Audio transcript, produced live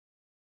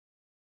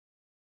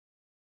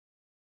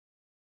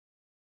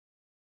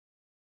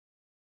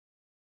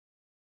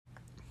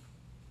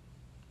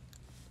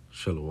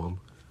Shalom.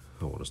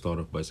 I want to start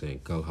off by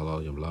saying Kal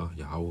Halal Yamla,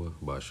 Yahweh,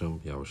 Ba'ashem,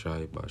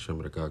 Yahushai, Ba'ashem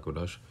Reka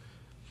Kodash.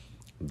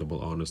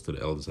 Double honors to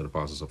the elders and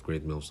apostles of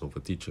Great Millstone for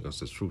teaching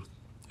us the truth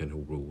and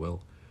who rule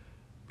well.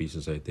 Peace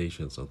and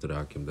citations unto the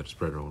Hakim that is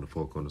spread around the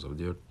four corners of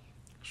the earth,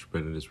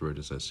 spreading this word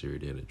in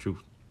sincerity and in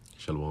truth.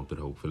 Shalom to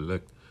the hopeful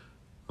elect.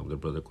 I'm the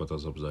brother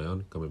Kotas of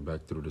Zion, coming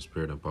back through the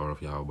spirit and power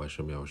of Yahweh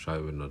Ba'ashem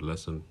Yahushai with another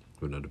lesson,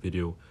 with another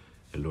video,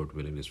 and Lord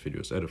willing, this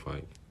video is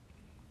edifying.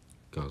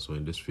 So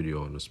in this video,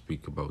 I want to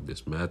speak about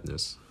this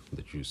madness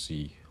that you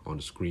see on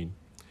the screen.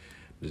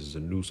 This is a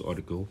news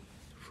article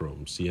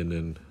from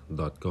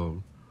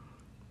CNN.com,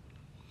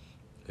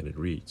 and it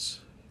reads,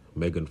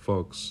 Megan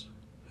Fox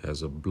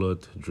has a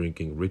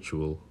blood-drinking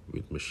ritual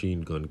with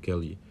Machine Gun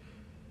Kelly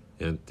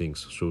and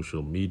thinks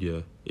social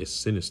media is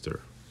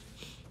sinister.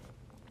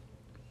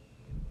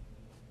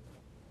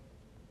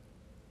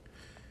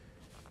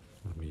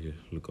 Let me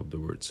look up the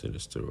word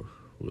sinister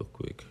real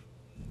quick.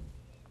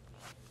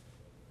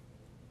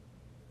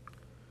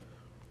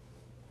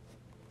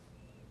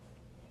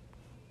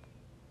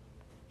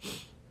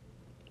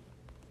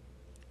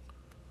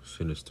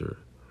 Sinister,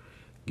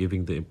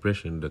 giving the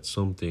impression that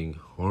something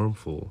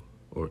harmful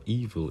or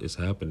evil is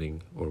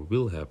happening or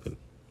will happen.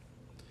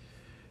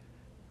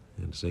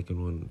 And the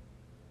second one,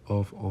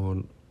 off,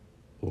 on,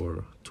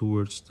 or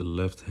towards the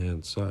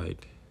left-hand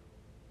side,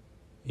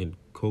 in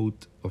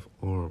coat of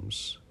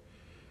arms,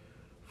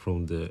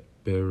 from the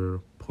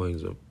bearer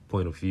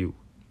point of view.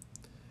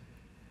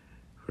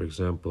 For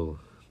example,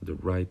 the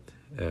right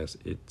as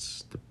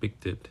it's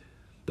depicted,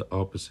 the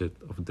opposite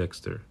of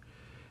Dexter.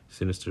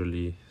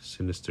 Sinisterly,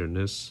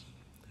 sinisterness,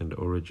 and the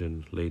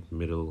origin late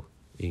Middle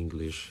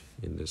English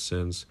in the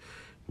sense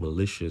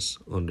malicious,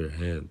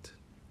 underhand,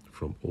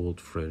 from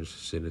Old French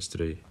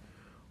sinistre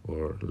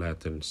or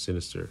Latin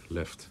sinister,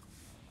 left.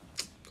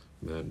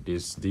 Man,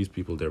 these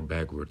people, they're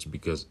backwards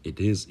because it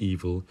is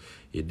evil,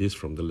 it is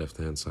from the left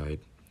hand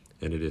side,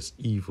 and it is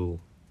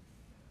evil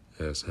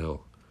as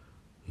hell.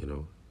 You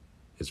know,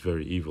 it's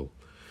very evil.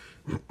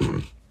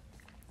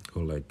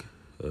 Or like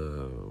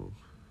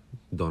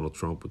Donald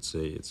Trump would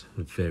say, it's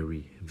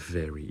very,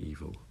 very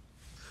evil.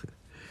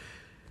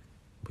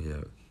 But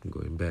yeah,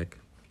 going back,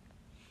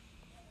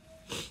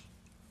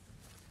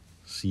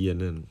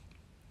 CNN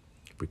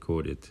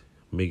recorded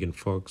Megan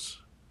Fox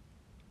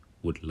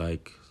would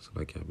like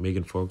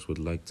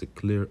to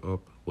clear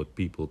up what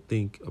people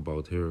think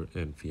about her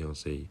and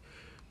fiancé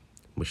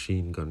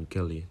Machine Gun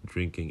Kelly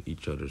drinking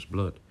each other's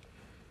blood.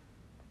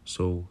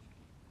 So,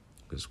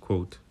 this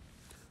quote,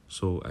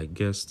 so I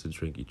guess to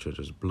drink each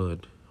other's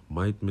blood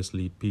might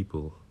mislead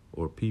people,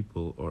 or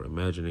people are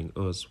imagining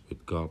us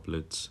with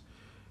goblets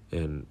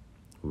and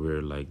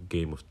we're like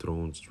Game of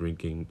Thrones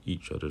drinking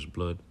each other's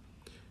blood,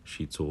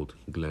 she told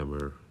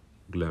Glamour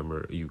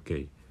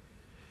UK.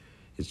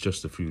 It's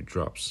just a few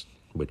drops,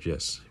 but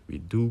yes, we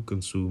do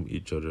consume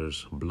each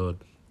other's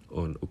blood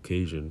on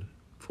occasion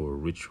for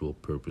ritual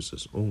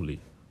purposes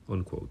only,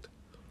 unquote.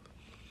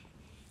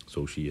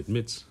 So she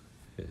admits,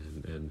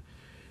 and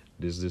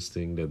this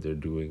thing that they're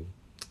doing,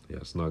 yeah,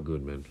 it's not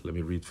good, man. Let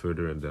me read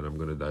further and then I'm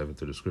going to dive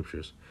into the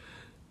scriptures.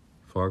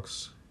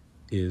 Fox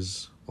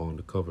is on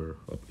the cover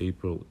of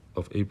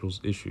April's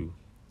issue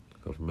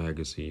of the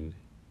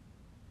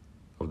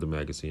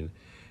magazine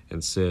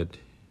and said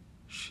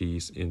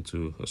she's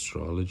into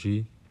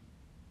astrology,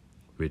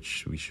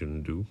 which we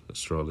shouldn't do.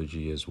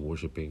 Astrology is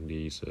worshiping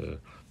these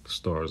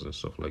stars and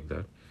stuff like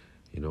that,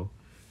 you know,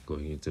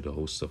 going into the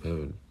hosts of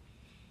heaven.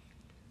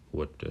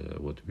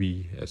 What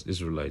we as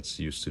Israelites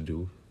used to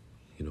do,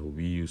 you know,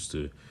 we used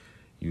to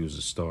use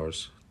the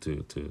stars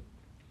to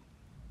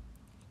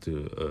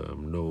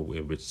know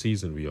in which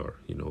season we are.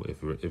 You know,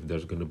 if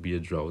there's going to be a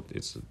drought,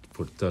 it's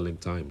for telling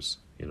times,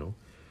 you know,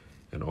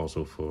 and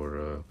also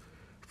for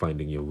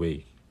finding your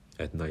way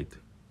at night.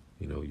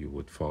 You know, you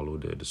would follow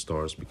the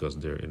stars because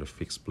they're in a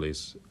fixed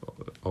place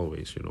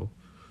always, you know.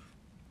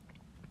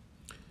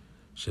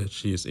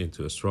 She is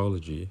into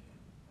astrology,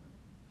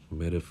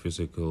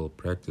 metaphysical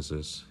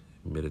practices,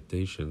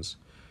 meditations,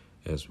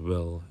 as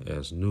well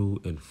as new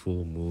and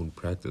full moon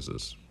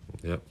practices.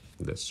 Yep,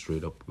 that's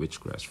straight up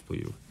witchcraft for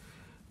you.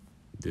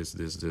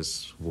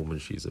 This woman,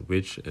 she's a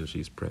witch and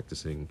she's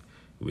practicing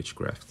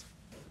witchcraft.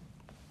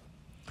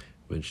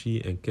 When she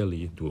and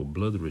Kelly do a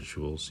blood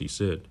ritual, she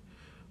said,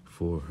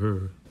 for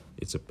her,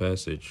 it's a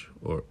passage,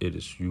 or it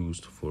is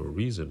used for a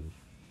reason,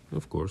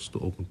 of course, to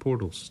open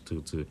portals,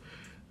 to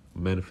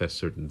manifest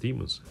certain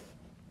demons.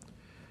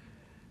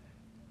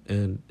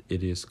 And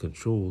it is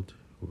controlled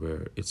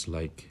where it's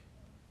like,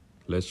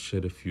 let's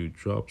shed a few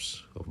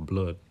drops of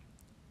blood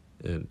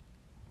and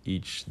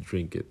each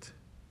drink it.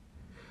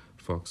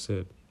 Fox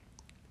said,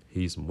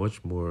 he's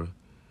much more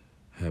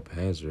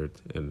haphazard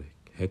and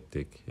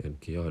hectic and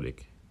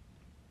chaotic,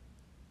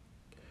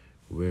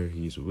 where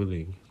he's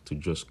willing to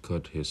just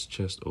cut his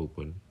chest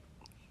open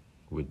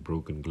with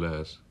broken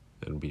glass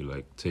and be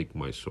like, take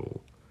my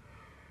soul.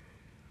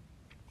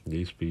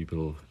 These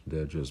people,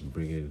 they're just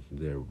bringing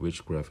their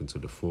witchcraft into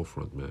the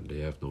forefront, man.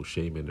 They have no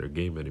shame in their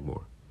game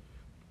anymore.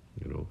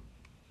 You know,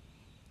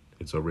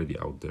 it's already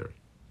out there.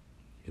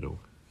 you know,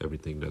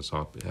 everything that's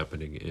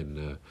happening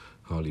in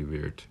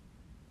Hollywood.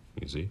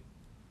 You see,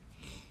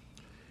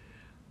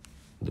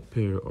 the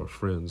pair are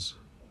friends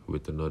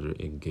with another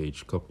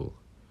engaged couple,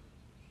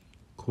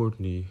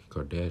 Kourtney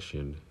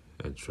Kardashian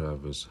and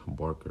Travis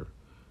Barker.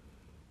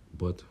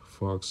 But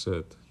Fox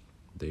said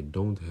they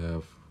don't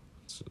have,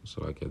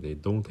 they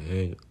don't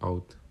hang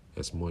out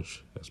as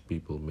much as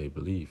people may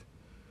believe.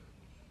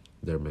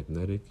 They're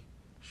magnetic,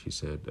 she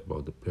said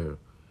about the pair.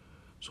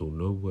 So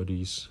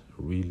nobody's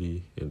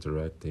really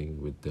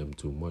interacting with them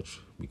too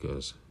much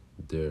because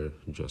they're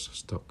just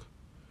stuck.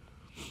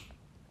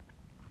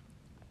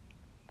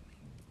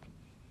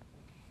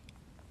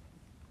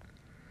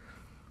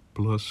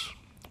 Plus,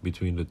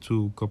 between the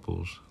two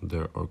couples,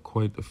 there are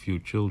quite a few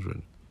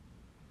children.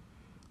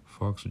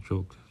 Fox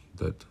joked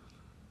that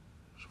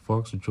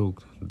Fox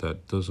joked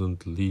that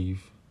doesn't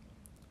leave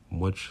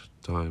much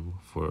time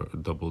for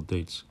double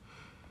dates.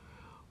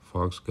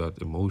 Fox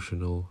got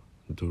emotional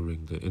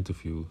during the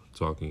interview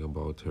talking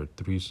about her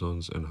three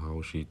sons and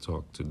how she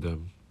talked to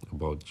them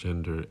about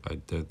gender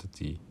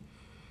identity,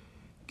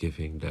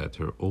 giving that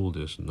her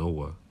oldest,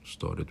 Noah,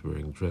 started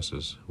wearing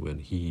dresses when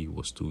he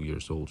was 2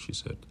 years old, she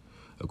said.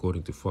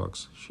 According to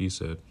Fox, she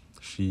said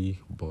she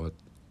bought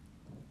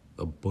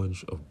a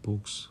bunch of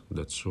books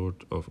that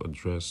sort of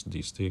address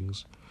these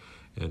things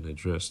and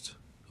addressed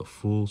a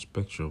full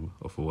spectrum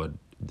of what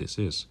this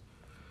is.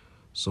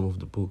 Some of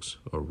the books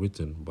are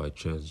written by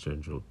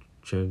transgender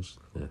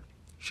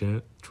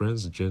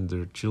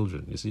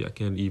children. You see, I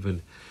can't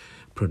even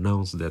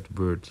pronounce that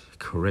word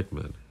correct,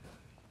 man.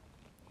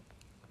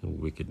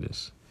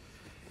 Wickedness.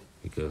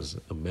 Because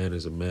a man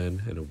is a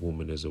man and a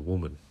woman is a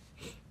woman.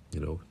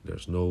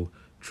 There's no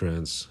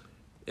trans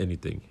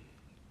anything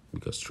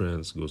because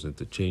trans goes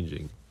into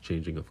changing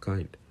of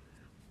kind,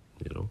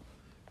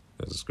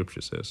 as the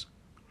scripture says.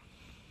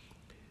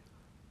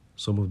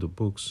 Some of the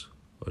books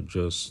are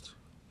just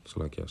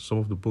some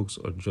of the books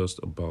are just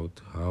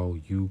about how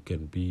you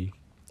can be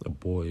a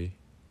boy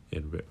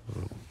and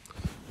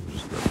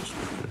just grab the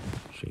scripture,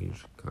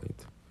 change kind,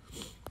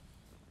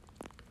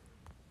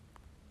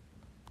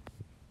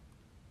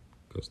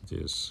 because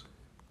this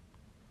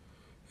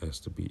has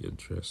to be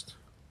addressed.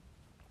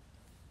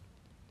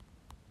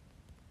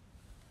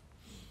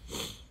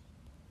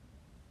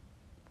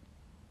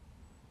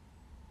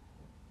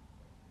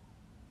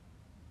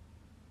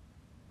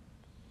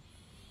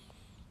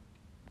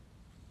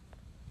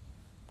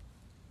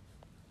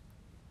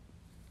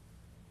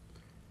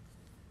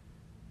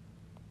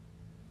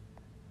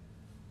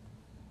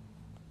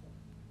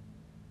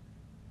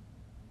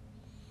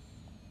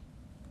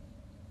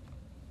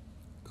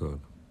 God.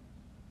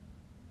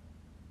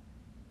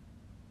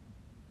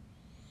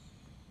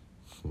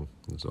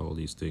 There's all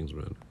these things,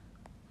 man.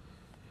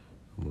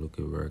 I'm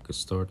looking where I could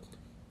start.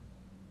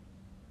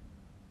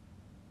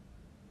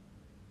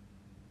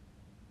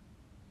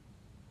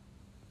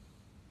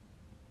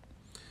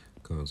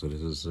 God, so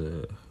this is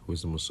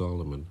Wisdom of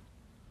Solomon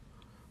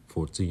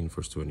 14,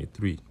 verse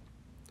 23.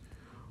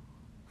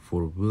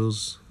 For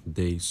whilst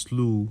they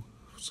slew,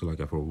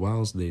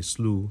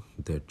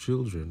 their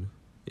children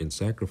in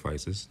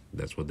sacrifices,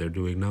 that's what they're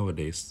doing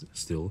nowadays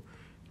still.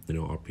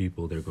 Our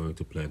people, they're going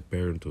to Planned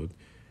Parenthood,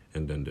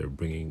 and then they're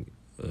bringing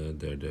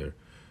their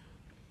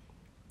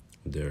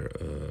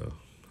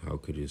how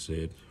could you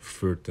say it,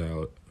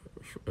 fertile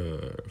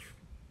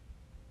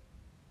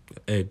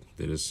egg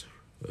that is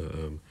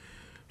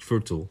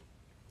fertile,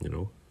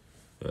 an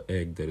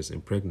egg that is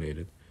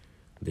impregnated.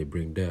 They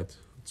bring that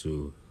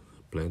to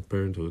Planned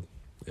Parenthood,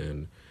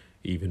 and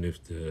even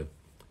if the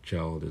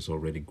child is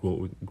already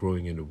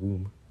growing in the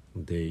womb,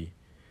 they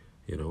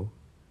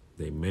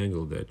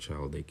mangle that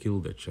child, they kill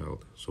that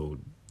child. So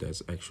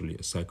that's actually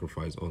a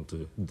sacrifice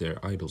onto their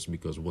idols,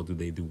 because what do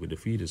they do with the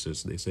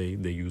fetuses? They say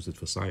they use it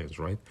for science,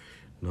 right?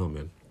 No,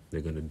 man,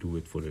 they're gonna do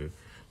it for their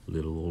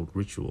little old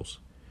rituals.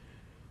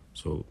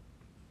 So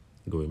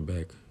going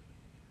back,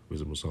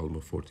 Wisdom of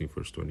Solomon 14,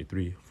 verse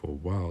 23, for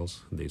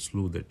whilst they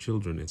slew their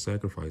children in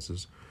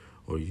sacrifices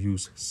or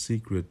used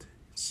secret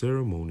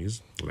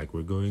ceremonies like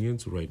we're going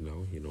into right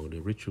now,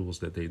 the rituals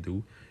that they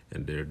do,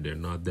 and they're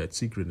not that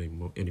secret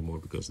anymore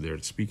because they're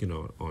speaking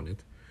on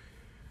it,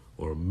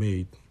 or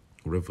made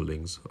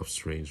revelings of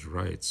strange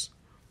rites.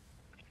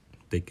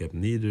 They kept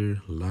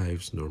neither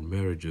lives nor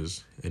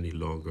marriages any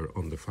longer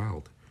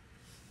undefiled,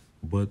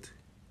 but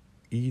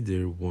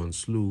either one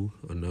slew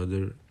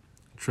another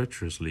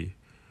treacherously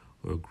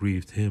or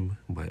grieved him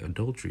by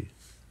adultery.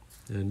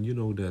 And you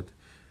know that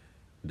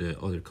the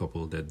other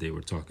couple that they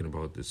were talking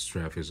about, this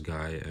Travis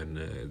guy and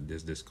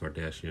this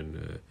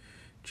Kardashian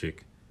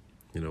chick,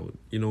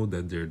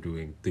 that they're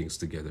doing things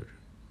together,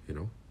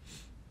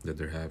 that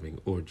they're having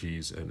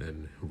orgies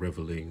and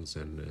revelings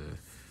and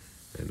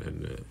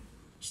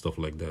stuff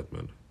like that,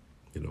 man.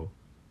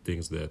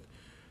 Things that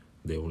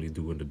they only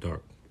do in the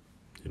dark,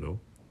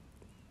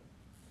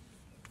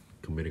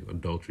 committing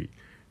adultery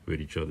with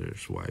each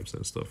other's wives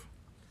and stuff.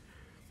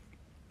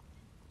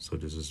 So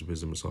this is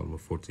Wisdom of Solomon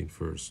 14,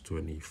 verse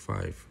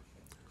 25.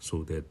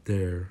 So that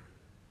there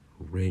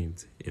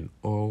reigned in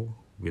all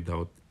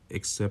without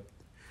except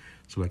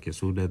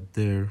So that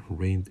there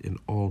reigned in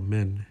all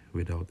men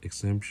without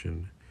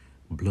exemption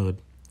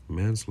blood,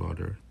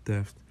 manslaughter,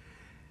 theft,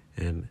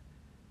 and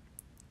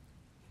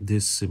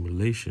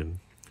dissimulation,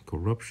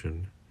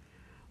 corruption,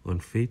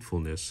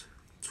 unfaithfulness,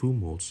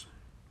 tumults,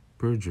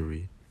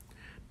 perjury,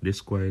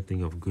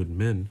 disquieting of good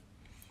men,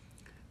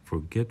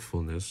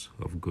 forgetfulness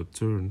of good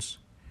turns,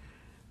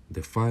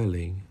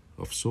 defiling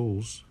of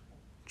souls,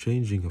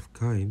 changing of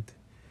kind,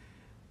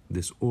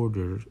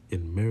 disorder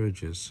in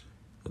marriages,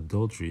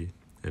 adultery,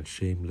 and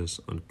shameless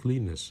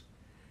uncleanness.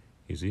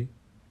 You see?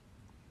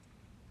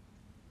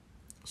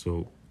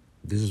 So,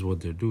 this is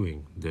what they're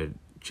doing. They're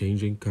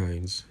changing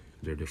kinds,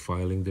 they're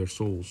defiling their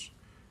souls,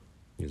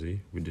 you see,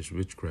 with this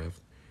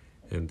witchcraft,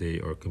 and they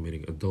are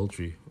committing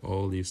adultery,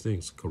 all these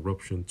things,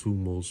 corruption,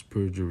 tumults,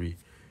 perjury,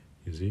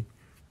 you see.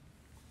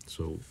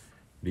 So,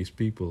 these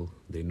people,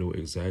 they know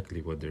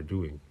exactly what they're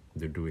doing.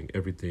 They're doing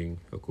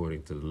everything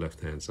according to the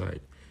left hand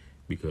side,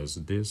 because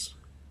this,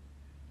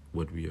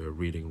 what we are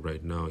reading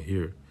right now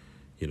here,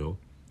 you know,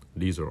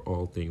 these are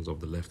all things of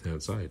the left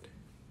hand side.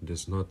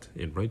 This not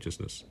in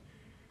righteousness.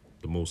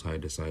 The Most High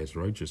desires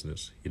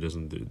righteousness. He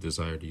doesn't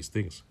desire these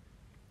things,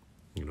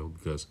 you know,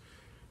 because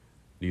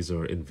these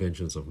are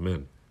inventions of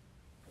men.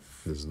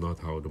 This is not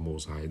how the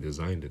Most High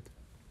designed it.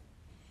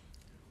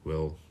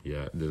 Well,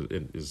 yeah,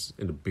 in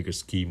the bigger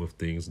scheme of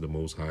things, the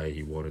Most High,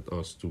 He wanted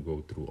us to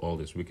go through all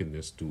this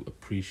wickedness to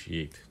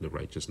appreciate the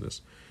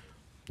righteousness.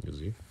 You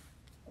see?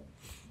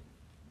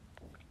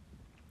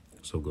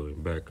 So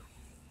going back,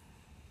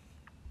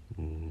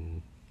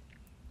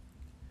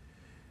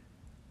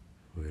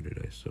 where did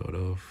I start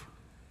off?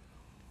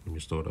 Let me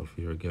start off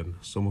here again.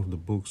 Some of the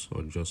books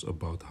are just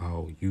about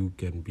how you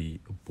can be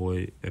a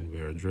boy and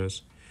wear a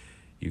dress.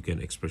 You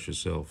can express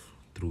yourself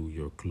through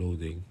your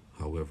clothing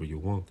however you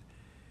want.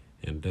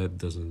 And that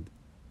doesn't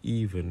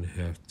even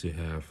have to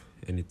have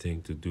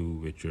anything to do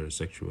with your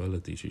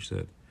sexuality, she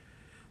said.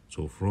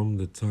 So from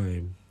the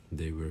time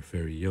they were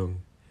very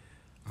young,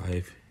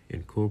 I've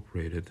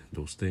incorporated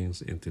those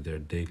things into their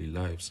daily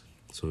lives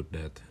so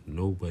that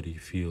nobody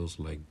feels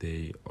like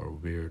they are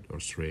weird or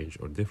strange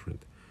or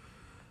different.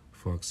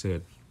 Fox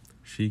said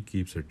she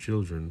keeps her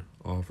children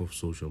off of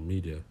social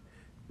media,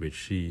 which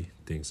she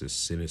thinks is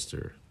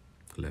sinister,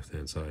 left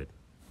hand side,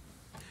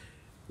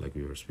 like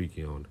we were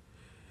speaking on.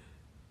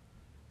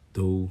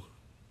 Though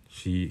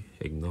she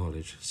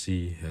acknowledged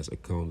she has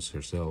accounts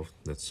herself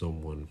that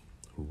someone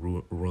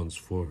runs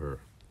for her.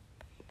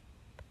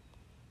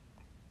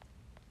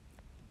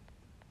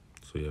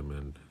 So yeah,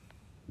 man,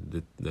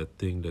 that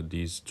thing that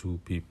these two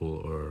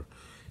people are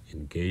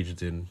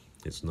engaged in,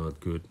 it's not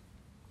good.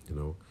 You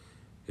know,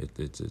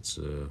 it's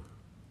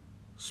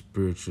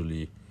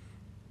spiritually,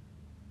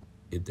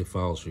 it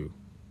defiles you.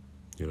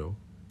 You know,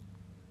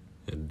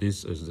 and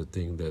this is the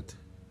thing that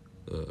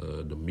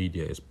the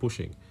media is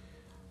pushing.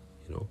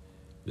 You know,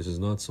 this is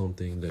not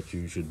something that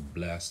you should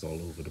blast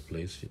all over the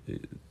place.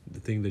 The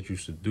thing that you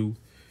should do.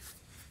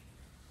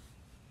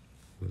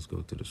 Let's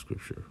go to the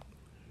scripture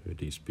with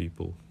these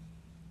people.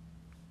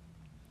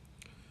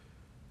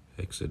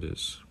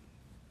 Exodus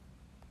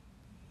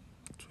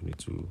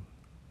 22,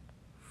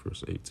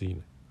 verse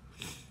 18.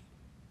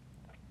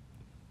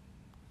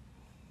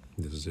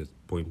 This is it,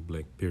 point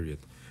blank, period.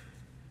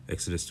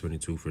 Exodus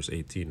 22, verse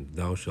 18.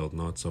 Thou shalt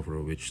not suffer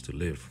a witch to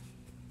live.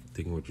 The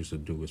thing what you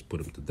should do is put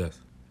him to death,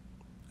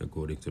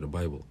 according to the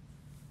Bible.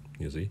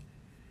 You see?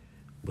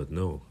 But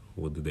no,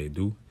 what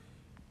do?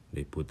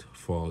 They put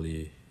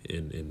folly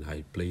in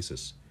high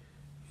places,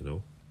 you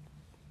know?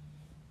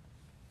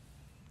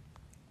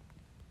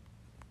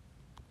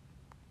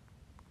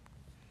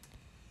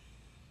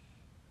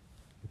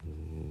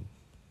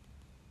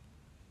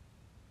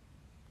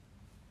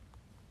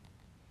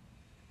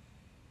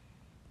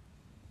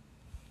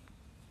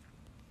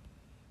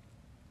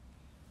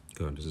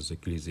 God, this is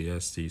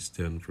Ecclesiastes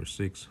 10, verse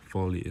 6.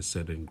 Folly is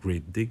set in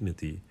great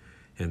dignity,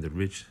 and the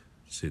rich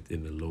sit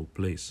in a low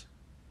place.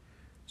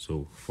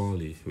 So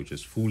folly, which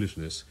is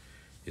foolishness,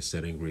 is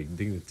set in great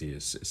dignity,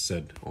 is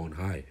set on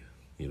high,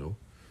 you know?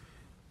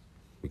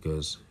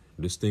 Because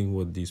this thing,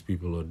 what these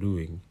people are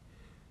doing,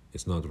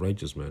 it's not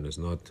righteous, man. It's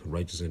not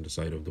righteous in the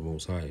sight of the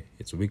Most High.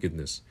 It's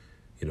wickedness,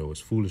 you know, it's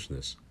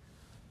foolishness.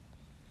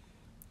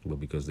 But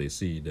because they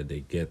see that they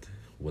get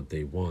what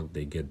they want,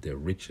 they get their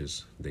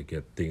riches, they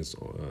get things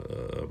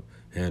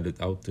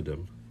handed out to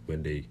them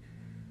when they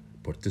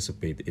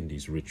participate in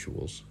these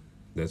rituals.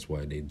 That's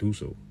why they do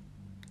so,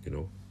 you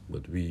know.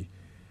 But this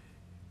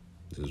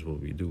is what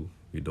we do.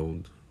 We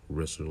don't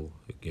wrestle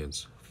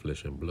against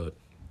flesh and blood,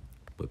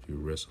 but we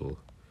wrestle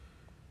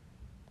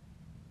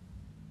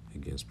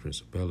against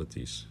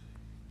principalities.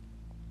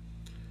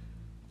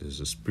 This is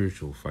a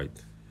spiritual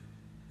fight.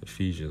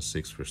 Ephesians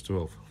 6, verse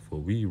 12. For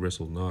we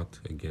wrestle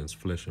not against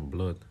flesh and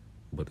blood,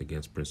 but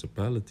against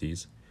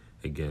principalities,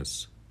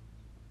 against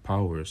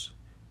powers,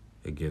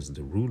 against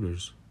the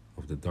rulers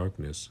of the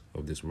darkness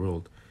of this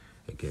world,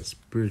 against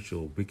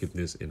spiritual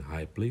wickedness in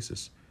high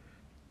places,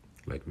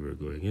 like we were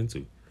going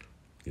into.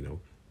 You know,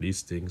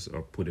 these things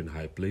are put in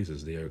high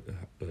places. They are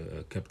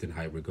kept in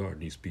high regard.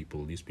 These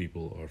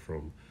people are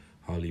from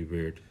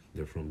Hollywood.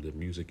 They're from the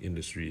music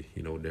industry.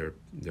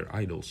 They're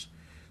idols.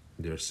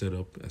 They're set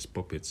up as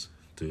puppets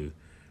to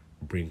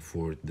bring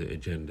forth the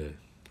agenda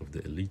of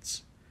the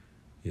elites.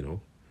 You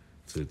know,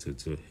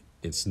 to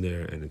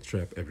ensnare and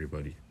entrap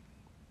everybody.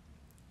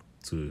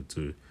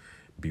 To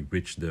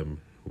bewitch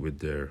them with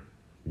their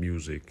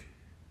music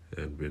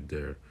and with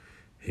their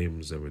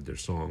hymns and with their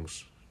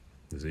songs.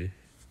 You see,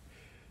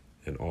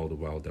 and all the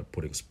while they're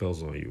putting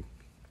spells on you.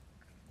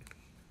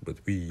 But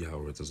we,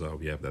 Howard Tazar,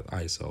 we have that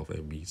eye self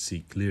and we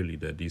see clearly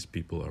that these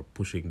people are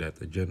pushing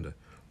that agenda,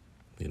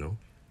 you know?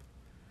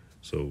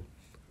 So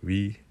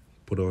we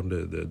put on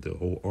the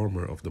whole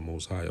armor of the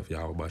Most High, of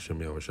Yahweh Bashem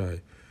Yahushai,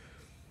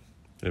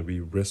 and we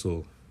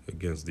wrestle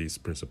against these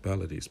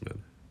principalities,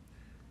 man.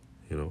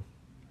 You know?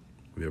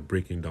 We are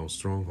breaking down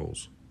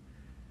strongholds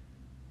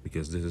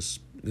because this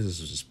is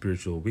a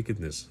spiritual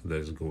wickedness that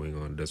is going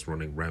on, that's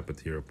running rampant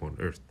here upon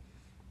earth.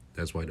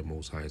 That's why the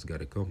Most High has got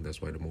to come.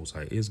 That's why the Most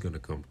High is going to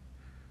come,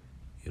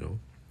 you know,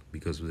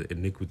 because of the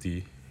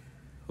iniquity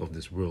of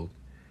this world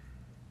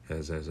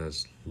has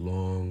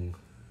long,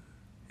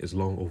 is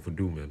long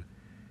overdue, man.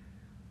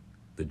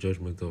 The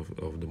judgment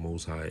of the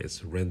Most High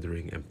is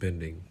rendering and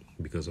pending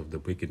because of the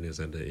wickedness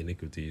and the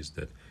iniquities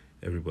that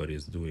everybody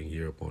is doing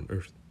here upon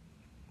earth.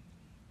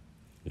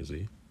 You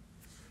see?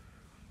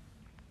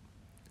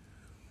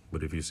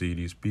 But if you see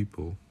these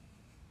people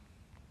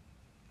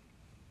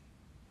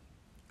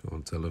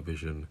on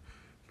television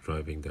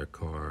driving their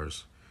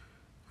cars,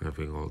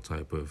 having all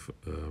type of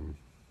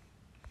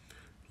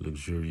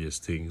luxurious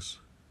things,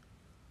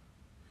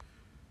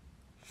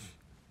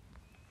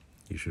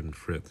 you shouldn't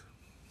fret.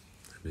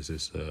 This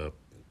is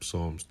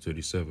Psalms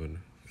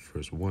 37,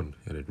 verse 1,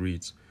 and it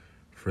reads,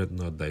 "Fret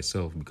not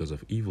thyself because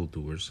of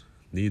evildoers,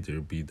 neither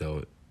be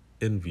thou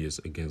envious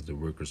against the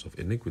workers of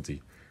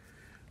iniquity."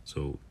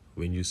 So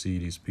when you see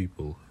these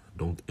people,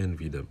 don't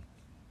envy them,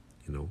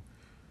 you know,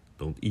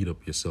 don't eat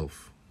up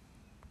yourself.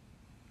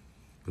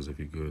 Because if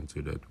you go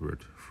into that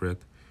word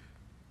fret,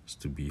 it's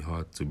to be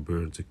hot, to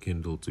burn, to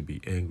kindle, to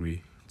be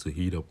angry, to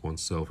heat up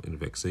oneself in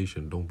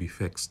vexation. Don't be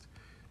vexed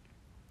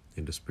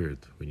in the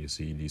spirit when you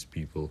see these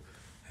people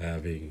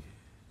having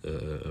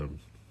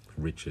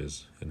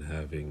riches and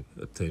having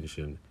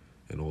attention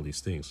and all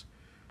these things.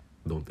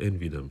 Don't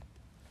envy them.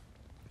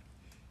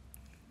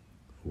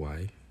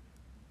 Why?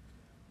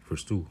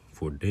 Verse 2,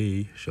 "For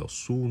they shall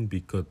soon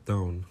be cut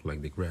down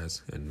like the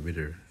grass and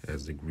wither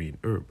as the green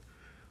herb."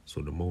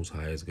 So the Most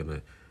High is going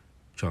to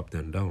chop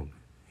them down,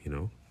 you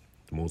know.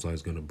 The Most High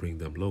is going to bring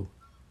them low.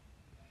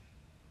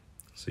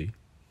 See?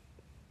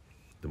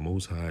 The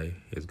Most High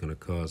is going to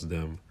cause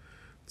them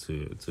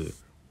to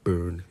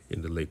burn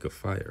in the lake of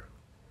fire.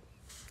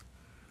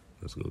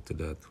 Let's go to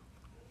that.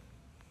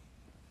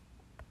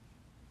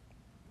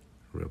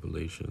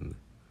 Revelation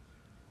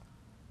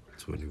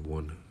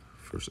 21,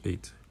 verse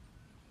 8.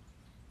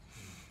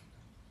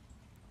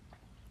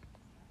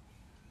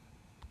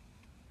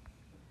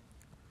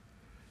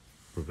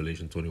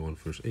 Revelation 21,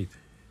 verse 8.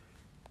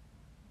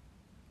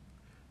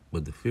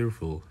 "But the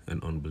fearful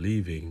and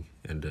unbelieving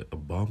and the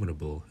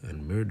abominable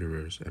and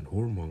murderers and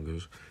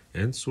whoremongers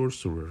and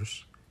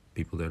sorcerers,"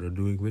 people that are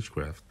doing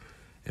witchcraft,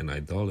 "and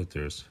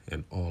idolaters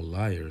and all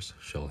liars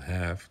shall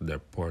have their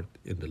part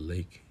in the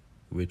lake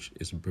which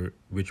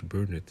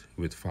burneth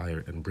with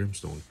fire and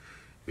brimstone,"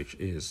 which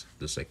is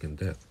the second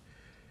death,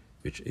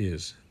 which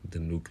is the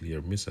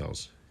nuclear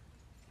missiles,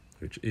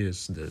 which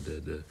is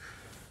the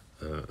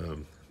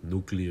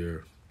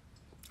nuclear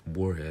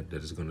warhead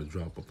that is going to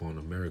drop upon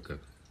America,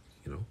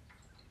 you know.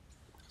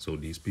 So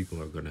these people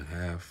are going to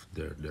have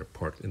their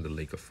part in the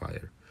lake of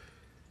fire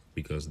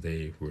because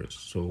they were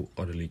so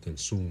utterly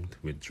consumed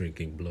with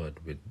drinking blood,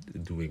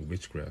 with doing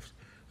witchcraft,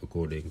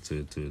 according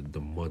to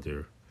the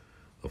mother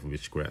of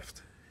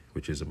witchcraft,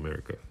 which is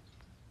America.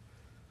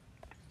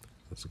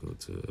 Let's go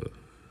to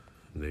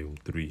Nahum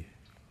 3.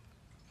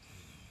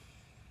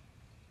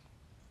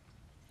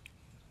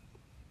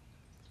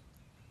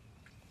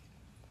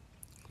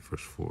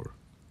 Verse 4.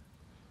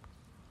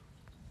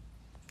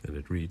 And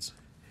it reads,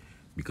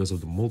 "Because of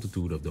the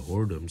multitude of the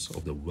whoredoms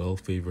of the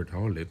well-favored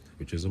harlot,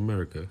 which is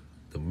America,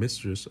 the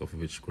mistress of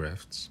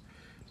witchcrafts,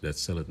 that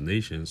selleth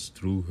nations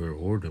through her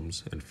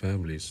whoredoms and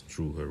families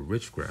through her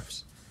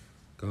witchcrafts."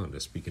 God,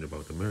 that's speaking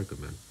about America,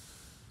 man.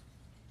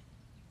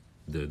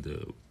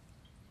 The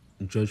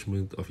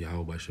judgment of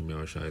Yahweh Shem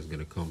Yahushai is going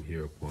to come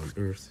here upon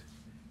earth,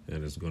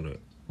 and it's going to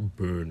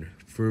burn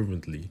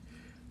fervently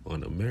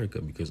on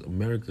America, because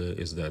America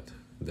is that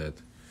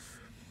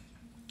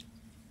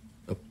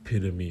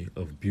epitome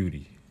of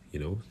beauty. You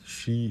know,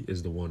 she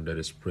is the one that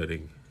is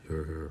spreading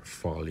her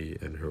folly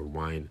and her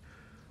wine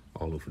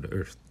all over the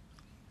earth.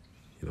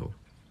 You know,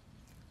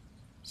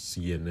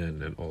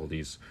 CNN and all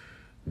these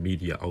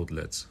media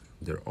outlets,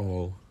 they're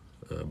all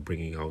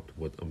bringing out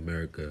what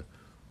America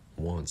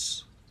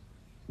wants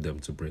them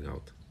to bring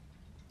out.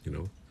 You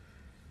know,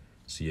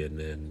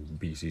 CNN,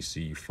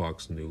 BCC,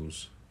 Fox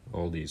News,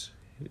 all these.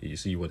 You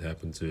see what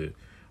happened to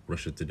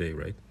Russia Today,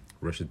 right?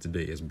 Russia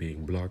Today is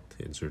being blocked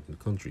in certain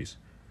countries,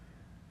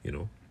 you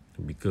know,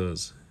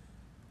 because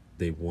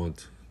they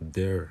want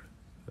their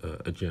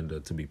agenda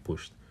to be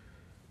pushed.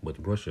 But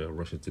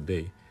Russia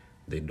today,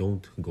 they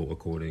don't go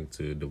according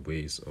to the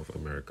ways of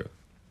America.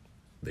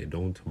 They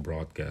don't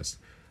broadcast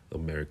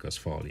America's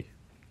folly,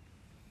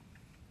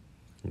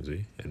 you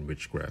see, and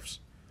witchcrafts.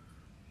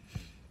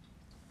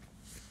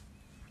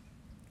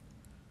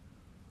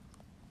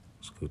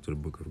 Let's go to the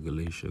book of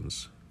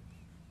Galatians.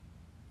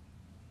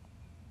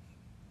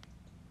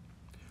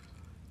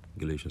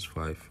 Galatians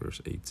 5,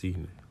 verse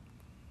 18.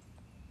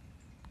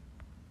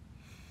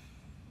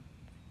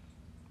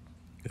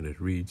 And it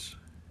reads,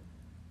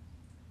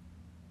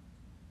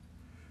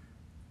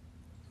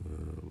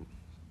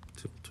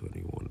 till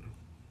 21.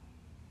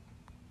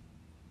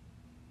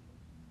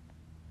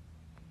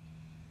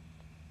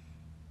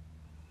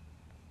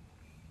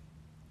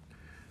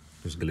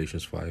 There's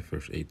Galatians 5,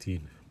 verse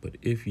 18. But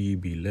if ye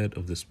be led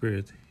of the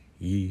Spirit,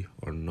 ye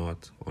are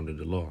not under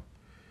the law.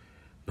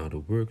 Now the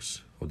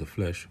works of the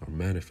flesh are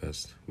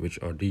manifest, which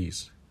are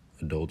these: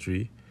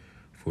 adultery,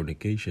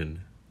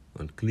 fornication,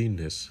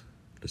 uncleanness,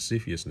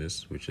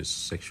 lasciviousness, which is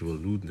sexual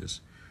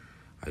lewdness,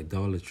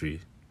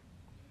 idolatry,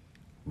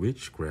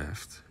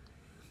 witchcraft,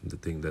 the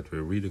thing that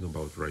we're reading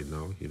about right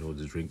now,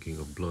 the drinking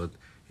of blood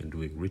and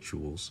doing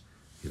rituals,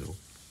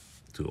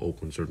 to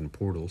open certain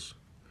portals,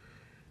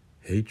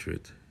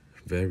 hatred,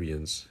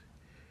 variance,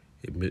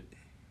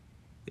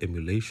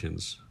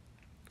 emulations,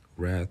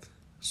 wrath,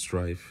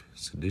 strife,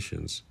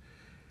 seditions,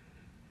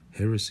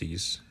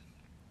 heresies,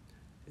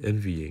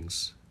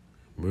 envyings,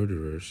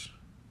 murderers,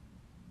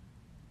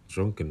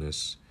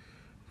 drunkenness,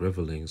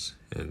 revelings,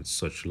 and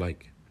such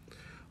like,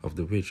 of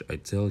the which I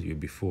tell you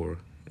before,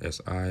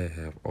 as I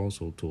have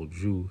also told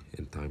you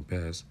in time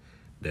past,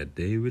 that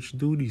they which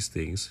do these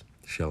things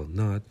shall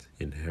not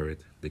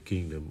inherit the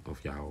kingdom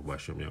of Yahweh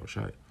Bashem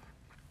Yahushai.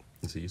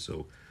 See,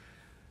 so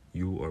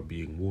you are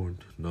being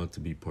warned not to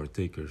be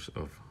partakers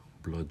of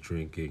blood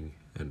drinking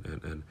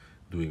and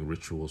doing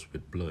rituals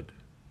with blood,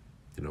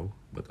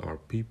 But our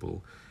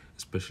people,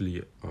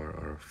 especially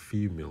our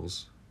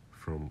females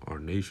from our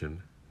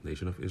nation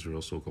of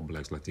Israel, so-called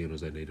blacks,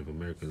 Latinos, and Native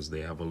Americans,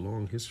 they have a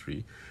long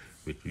history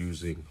with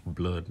using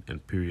blood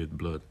and period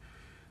blood,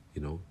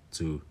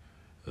 to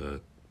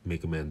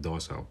make a man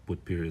docile.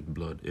 Put period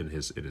blood in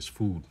his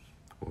food,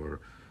 or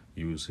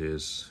use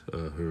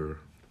her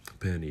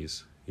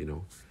panties,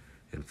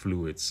 and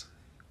fluids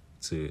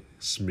to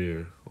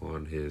smear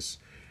on his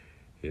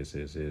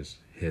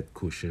head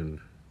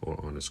cushion or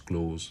on his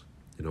clothes,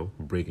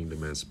 breaking the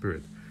man's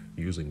spirit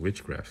using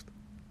witchcraft.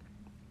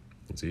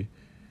 You see,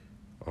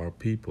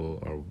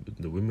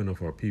 the women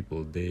of our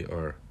people, they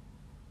are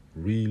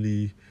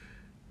really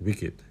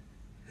wicked,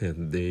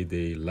 and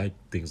they like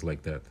things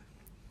like that.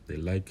 They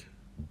like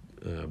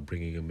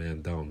bringing a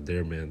man down,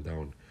 their man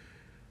down,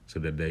 so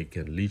that they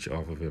can leech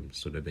off of him,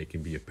 so that they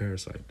can be a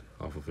parasite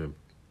off of him.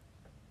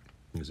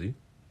 You see?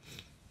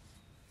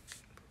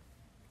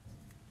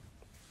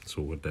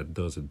 So what that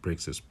does, it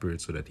breaks his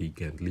spirit so that he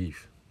can't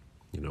leave.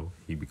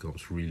 He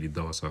becomes really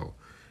docile,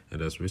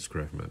 and that's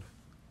witchcraft, man.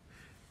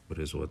 But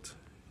it's what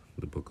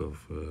the book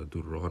of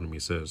Deuteronomy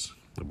says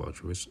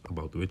about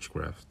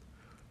witchcraft.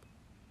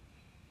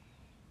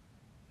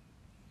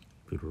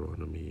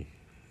 Deuteronomy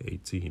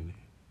 18,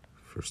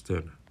 verse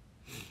 10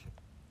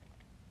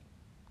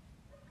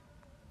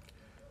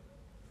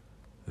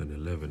 and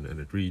 11, and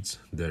it reads,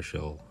 There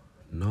shall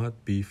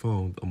not be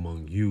found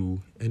among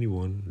you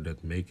anyone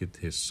that maketh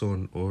his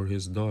son or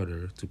his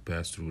daughter to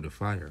pass through the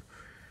fire.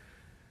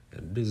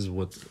 And this is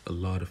what a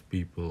lot of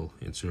people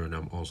in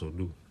Suriname also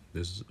do.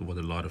 This is what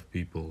a lot of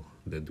people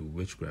that do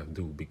witchcraft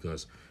do,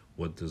 because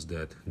what does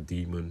that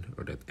demon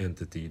or that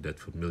entity, that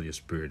familiar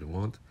spirit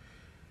want?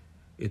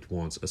 It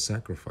wants a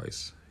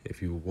sacrifice.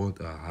 If you want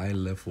a high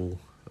level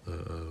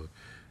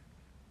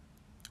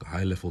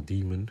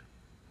demon,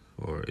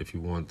 or if you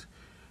want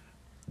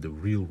the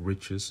real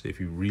riches, if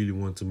you really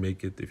want to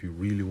make it, if you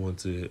really want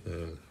to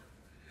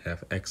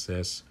have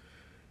access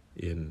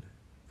in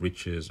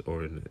riches,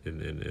 or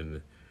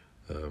in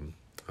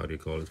how do you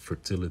call it,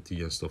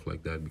 fertility and stuff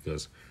like that,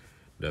 because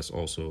that's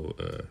also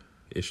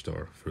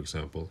Ishtar, for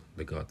example.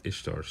 The god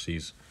Ishtar,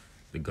 she's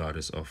the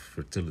goddess of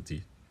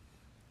fertility.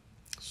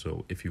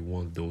 So if you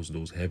want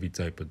those heavy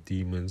type of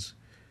demons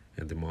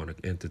and demonic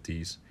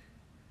entities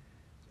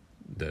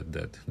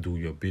that do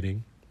your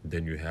bidding,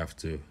 then you have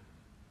to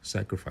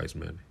sacrifice,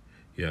 man.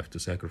 You have to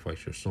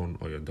sacrifice your son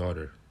or your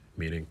daughter,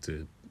 meaning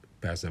to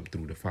pass them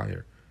through the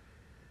fire.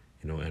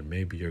 And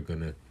maybe you're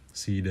gonna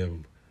see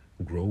them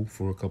grow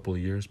for a couple of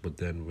years, but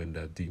then when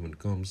that demon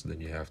comes, then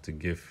you have to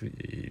give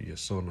your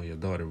son or your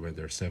daughter, when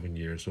they're 7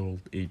 years old,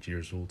 8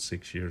 years old,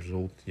 6 years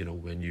old,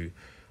 when you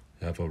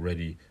have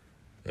already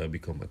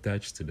become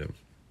attached to them.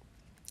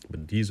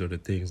 But these are the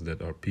things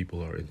that our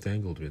people are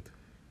entangled with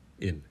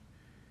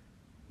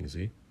you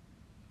see.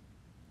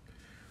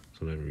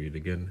 So let me read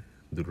again.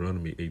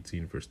 Deuteronomy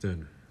 18, verse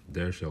 10.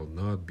 There shall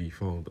not be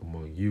found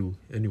among you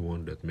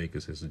anyone that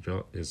maketh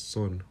his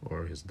son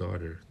or his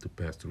daughter to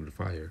pass through the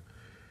fire,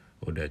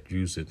 or that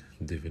useth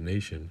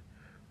divination,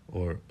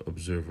 or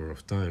observer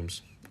of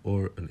times,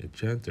 or an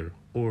enchanter,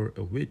 or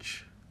a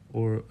witch,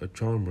 or a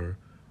charmer,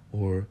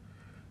 or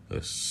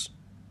a,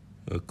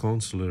 a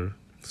counselor.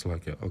 It's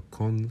like a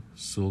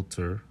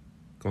consulter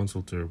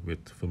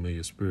with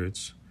familiar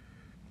spirits,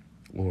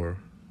 or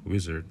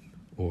wizard,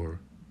 or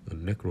a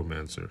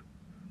necromancer.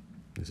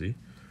 You see?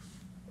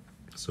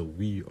 So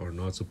we are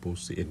not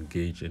supposed to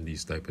engage in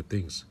these type of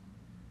things.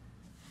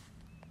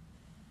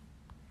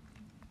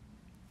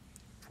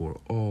 For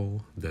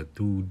all that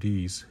do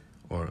these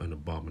are an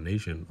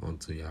abomination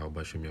unto Yahweh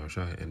Bashem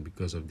Yahushai, and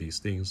because of these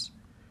things,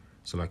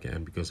 so like,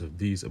 and because of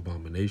these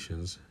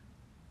abominations,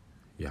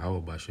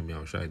 Yahweh Bashem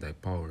Yahushai, thy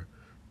power,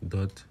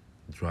 doth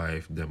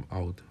drive them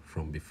out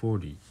from before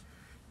thee.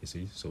 You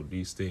see, so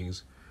these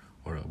things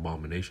are an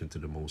abomination to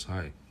the Most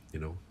High,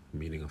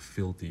 meaning a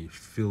filthy,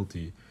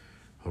 filthy,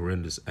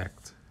 horrendous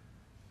act.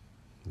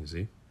 You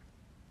see?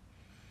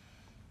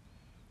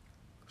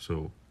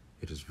 So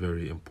it is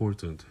very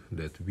important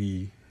that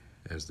we,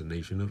 as the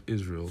nation of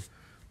Israel,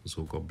 the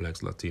so-called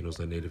blacks, Latinos,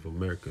 and Native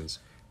Americans,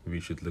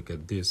 we should look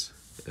at this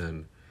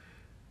and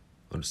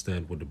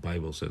understand what the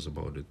Bible says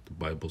about it. The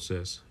Bible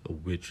says a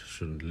witch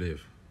shouldn't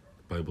live.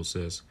 The Bible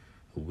says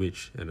a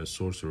witch and a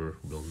sorcerer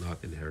will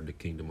not inherit the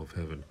kingdom of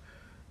heaven.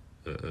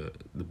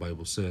 The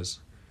Bible says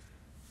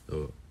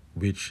a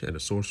witch and a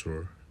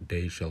sorcerer,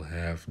 they shall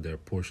have their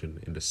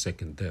portion in the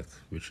second death,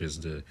 which is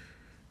the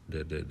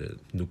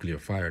nuclear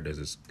fire that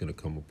is going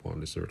to come upon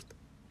this earth.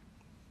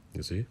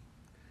 You see?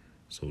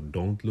 So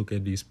don't look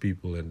at these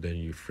people and then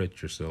you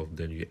fret yourself,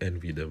 then you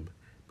envy them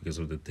because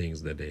of the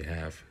things that they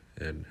have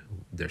and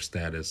their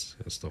status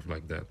and stuff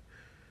like that.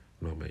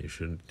 No, man, you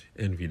shouldn't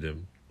envy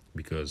them,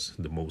 because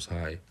the Most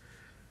High,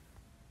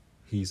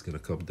 he's going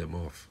to cut them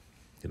off,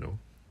 And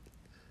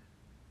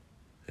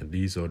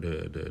these are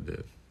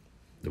the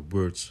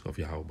words of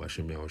Yahweh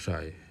Bashem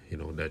Yahushai,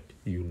 that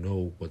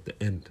what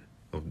the end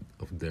of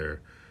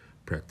their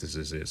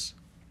practices is,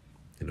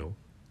 we,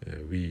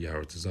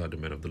 Yahuwah, the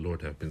men of the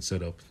Lord, have been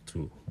set up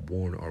to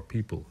warn our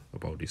people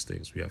about these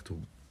things. We have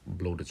to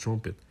blow the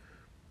trumpet,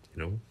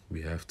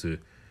 we have to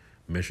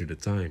measure the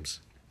times.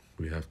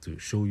 We have to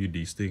show you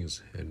these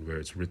things and where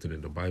it's written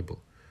in the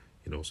Bible,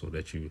 so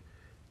that you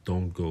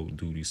don't go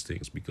do these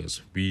things,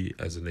 because we,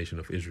 as a nation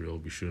of Israel,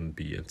 we shouldn't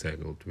be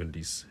entangled with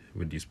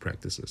these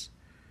practices.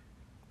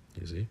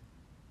 You see?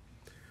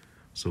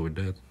 So with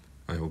that,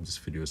 I hope this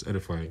video is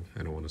edifying,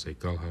 and I want to say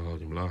Kal Halal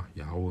Yimla,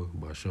 Yahweh,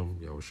 Basham,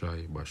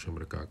 Yahushai, Basham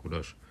Rekak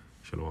Wadash,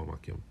 Shalom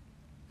Akim.